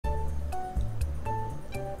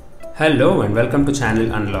Hello and welcome to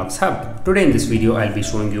channel Unlocks Hub. Today in this video I'll be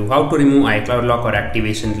showing you how to remove iCloud lock or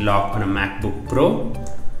activation lock on a MacBook Pro.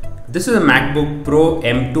 This is a MacBook Pro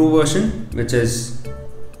M2 version which is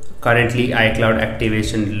currently iCloud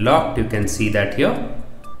activation locked. You can see that here.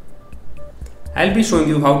 I'll be showing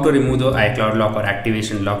you how to remove the iCloud lock or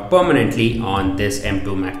activation lock permanently on this M2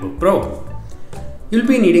 MacBook Pro. You'll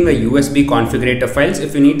be needing a USB configurator files.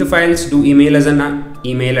 If you need the files, do email us an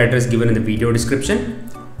email address given in the video description.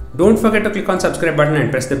 Don't forget to click on subscribe button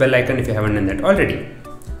and press the bell icon if you haven't done that already.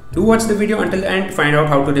 Do watch the video until the end to find out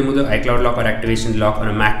how to remove the iCloud lock or activation lock on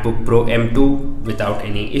a MacBook Pro M2 without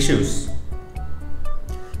any issues.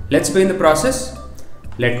 Let's begin the process.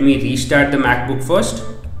 Let me restart the MacBook first.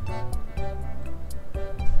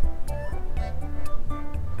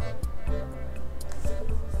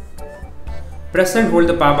 Press and hold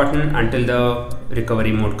the power button until the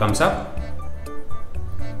recovery mode comes up.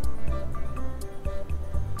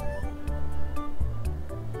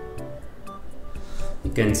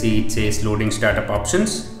 You can see it says loading startup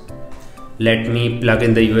options. Let me plug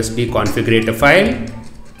in the USB configurator file.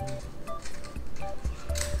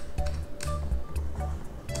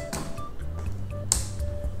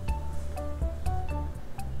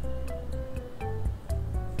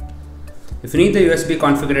 If you need the USB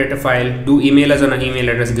configurator file, do email us on an email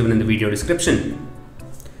address given in the video description.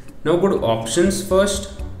 Now go to options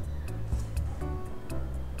first.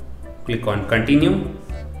 Click on continue.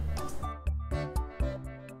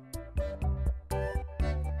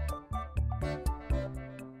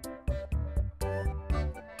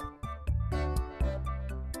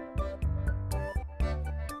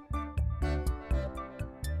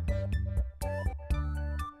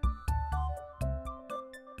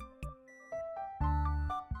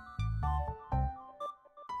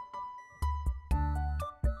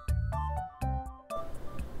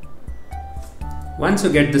 Once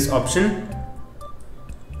you get this option,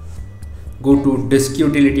 go to disk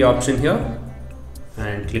utility option here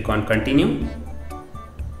and click on continue.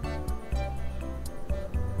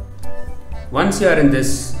 Once you are in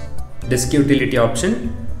this disk utility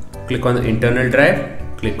option, click on the internal drive,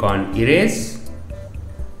 click on erase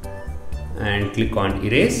and click on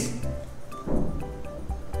erase.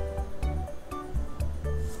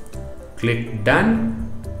 Click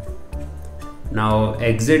done. Now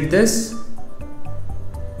exit this.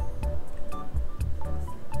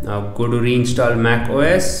 Now go to reinstall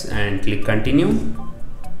macOS and click continue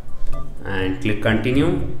and click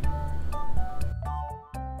continue.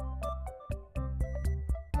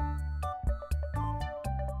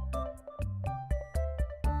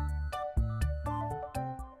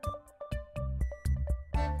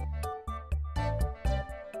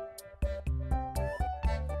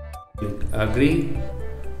 Click agree.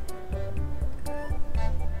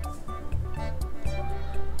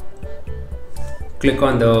 Click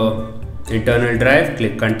on the internal drive,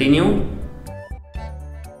 click continue.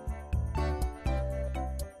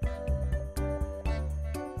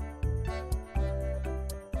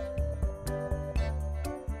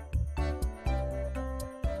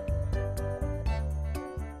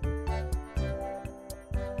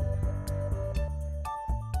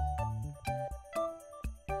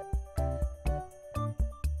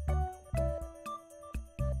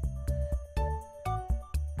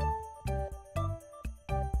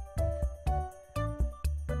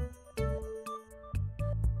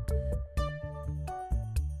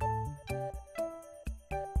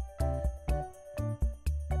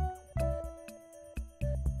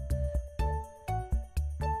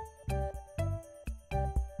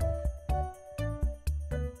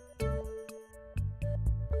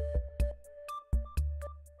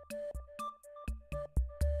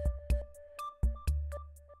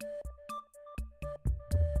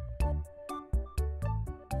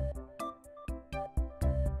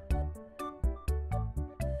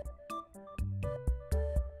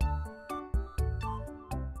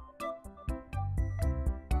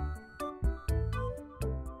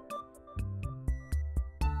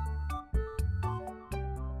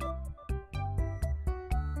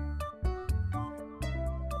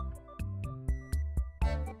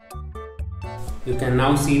 You can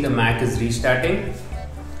now see the Mac is restarting.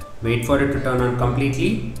 Wait for it to turn on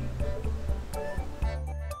completely.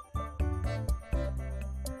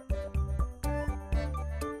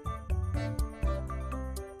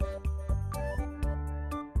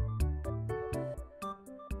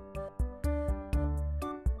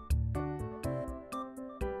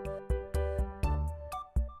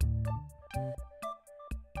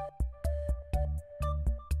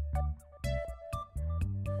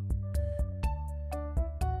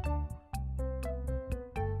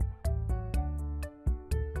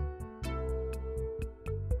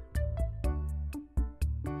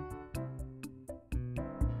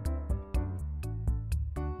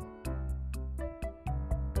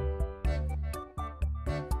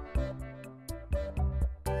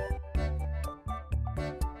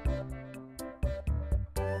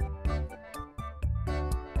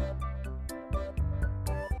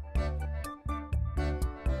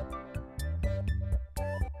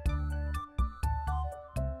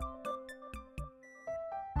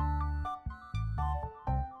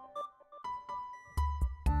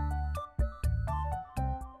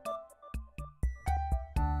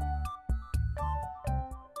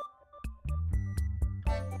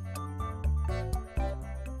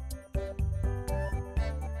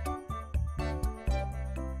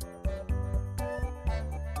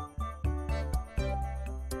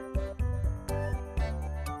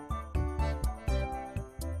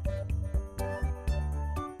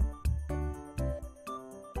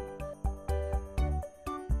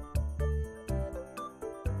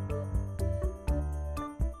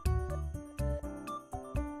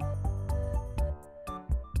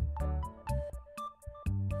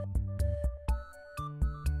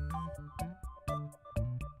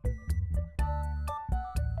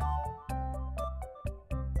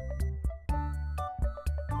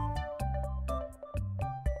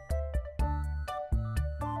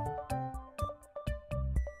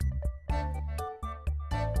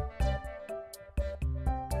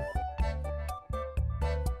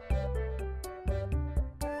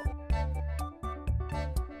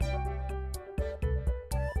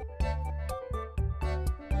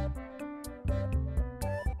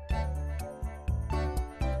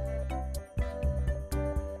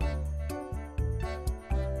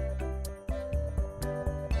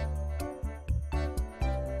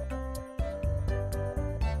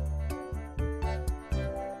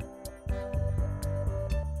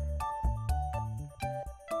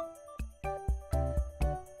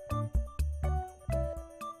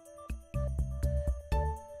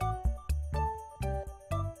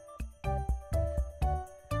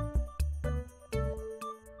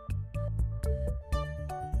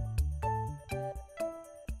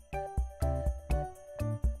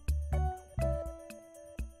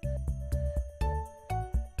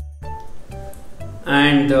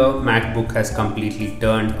 and the MacBook has completely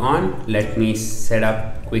turned on. Let me set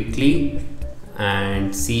up quickly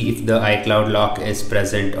and see if the iCloud lock is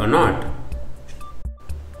present or not.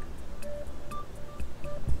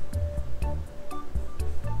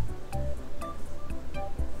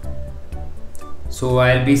 So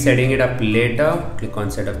I'll be setting it up later. Click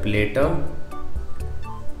on setup later.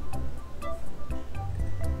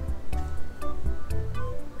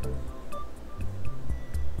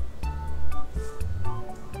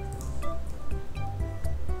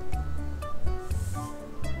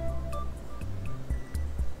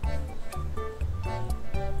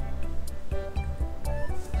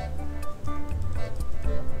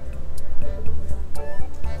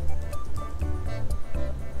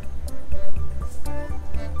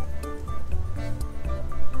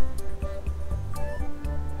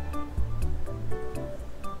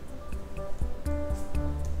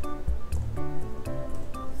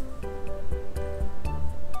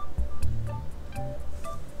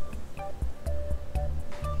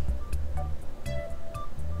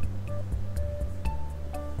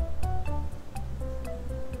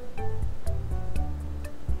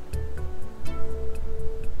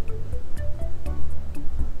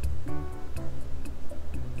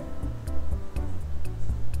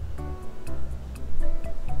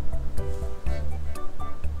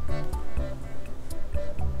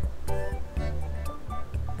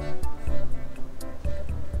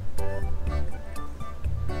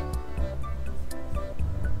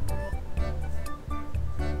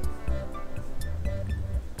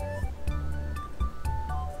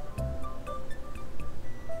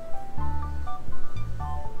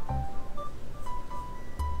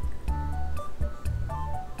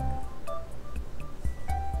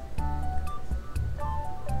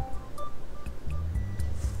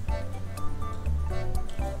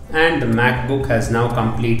 And the MacBook has now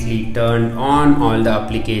completely turned on. All the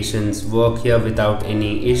applications work here without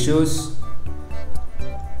any issues.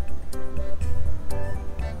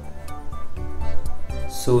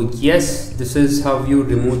 So yes, this is how you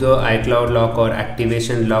remove the iCloud lock or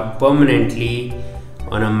activation lock permanently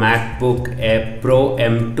on a MacBook Air Pro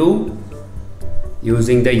M2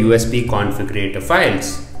 using the USB configurator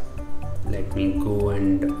files. Let me go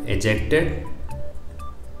and eject it.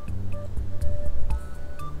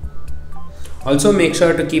 Also make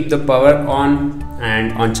sure to keep the power on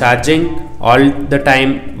and on charging all the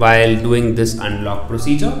time while doing this unlock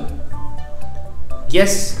procedure.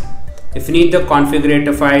 Yes, if you need the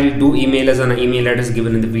configurator file, do email us on our email address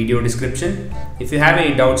given in the video description. If you have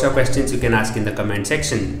any doubts or questions, you can ask in the comment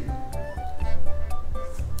section.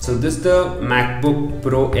 So this is the MacBook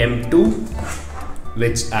Pro M2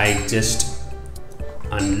 which I just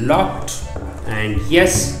unlocked, and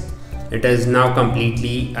yes, it is now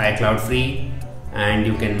completely iCloud free and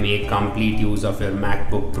you can make complete use of your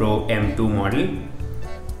MacBook Pro M2 model.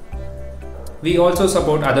 We also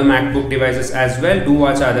support other MacBook devices as well. Do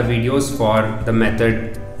watch other videos for the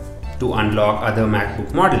method to unlock other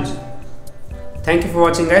MacBook models. Thank you for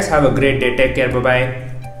watching guys. Have a great day. Take care. Bye bye.